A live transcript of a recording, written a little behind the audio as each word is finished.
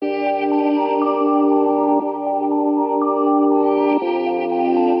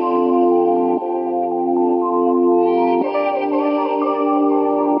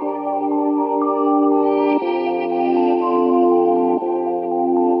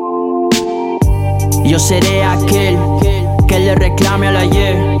Yo seré aquel que le reclame al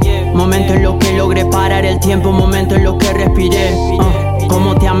ayer. Momento en lo que logré parar el tiempo, momento en lo que respiré.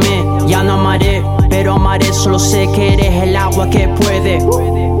 Como te amé, ya no amaré, pero amaré, solo sé que eres el agua que puede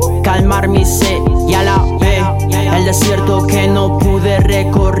calmar mi sed y a la vez el desierto que no pude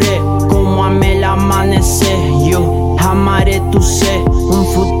recorrer. Como amé el amanecer, yo amaré tu ser, un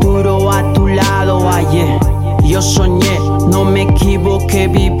futuro a tu lado. Ayer yo soñé, no me equivoqué,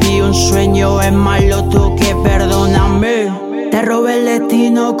 viví un sueño, es más lo toqué, perdóname. Te robé el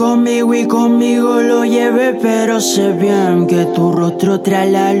destino conmigo y conmigo lo llevé, pero sé bien que tu rostro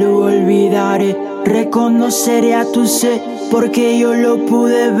trae la luz, olvidaré. Reconoceré a tu ser, porque yo lo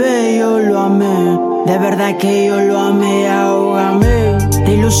pude ver, yo lo amé. De verdad que yo lo amé, ahógame.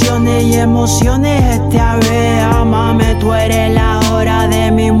 De ilusiones y emociones esta vez, amame. Tú eres la hora de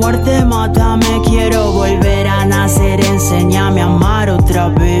mi muerte, mátame. Quiero volver a nacer, enséñame a amar otra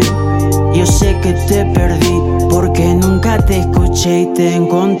vez. Yo sé que te perdí, porque nunca te escuché y te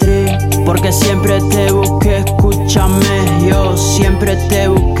encontré. Porque siempre te busqué, escúchame. Yo siempre te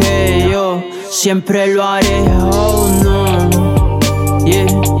busqué, yo siempre lo haré, oh no. Yeah,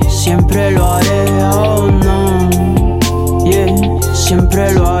 siempre lo haré, oh no. Yeah,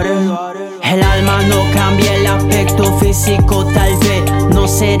 siempre lo haré. El alma no cambia, el aspecto físico tal vez. No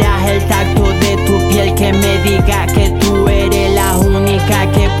serás el tacto de tu piel que me diga que tú eres la única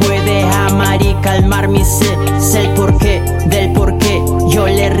que puedes amar y calmar mi sed. Sé el porqué del porqué yo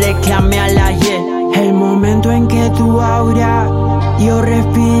le reclamé al ayer. El momento en que tu aura yo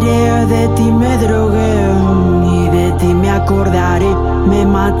respiré, de ti me drogué y de ti me acordaré. Me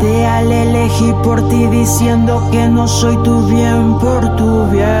maté al elegir por ti, diciendo que no soy tu bien por tu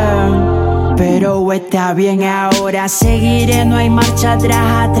bien. Pero está bien, ahora seguiré, no hay marcha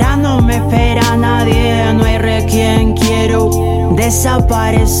atrás, atrás no me espera nadie. No hay requiem, quiero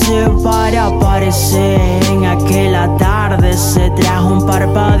desaparecer para aparecer en aquel atardecer. Tras un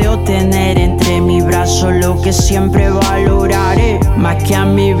parpadeo tener entre mis brazos lo que siempre valoraré. Más que a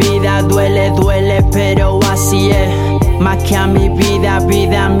mi vida duele, duele, pero así es. Más que a mi vida,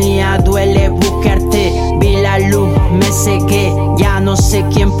 vida mía duele buscarte. Vi la luz, me cegué, ya no sé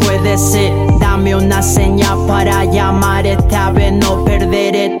quién puede ser. Dame una señal para llamar, esta vez no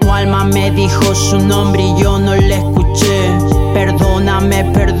perderé. Tu alma me dijo su nombre y yo no le escuché. Perdóname,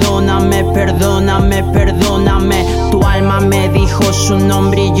 perdóname, perdóname, perdóname. Tu alma me dijo su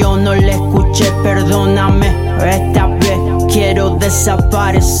nombre y yo no le escuché. Perdóname, esta vez quiero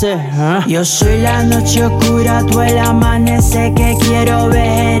desaparecer. Yo soy la noche oscura, tú el amanecer que quiero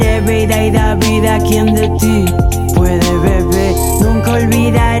ver. Eres vida y da vida, quien de ti puede beber. Nunca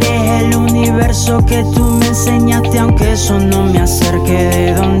olvidaré el universo que tú me enseñaste, aunque eso no me acerque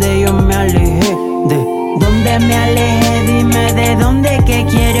de donde yo me alejé. De donde me alejé, dime de dónde que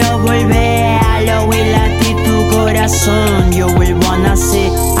quiero volver. Al oír latir tu corazón, yo vuelvo a nacer.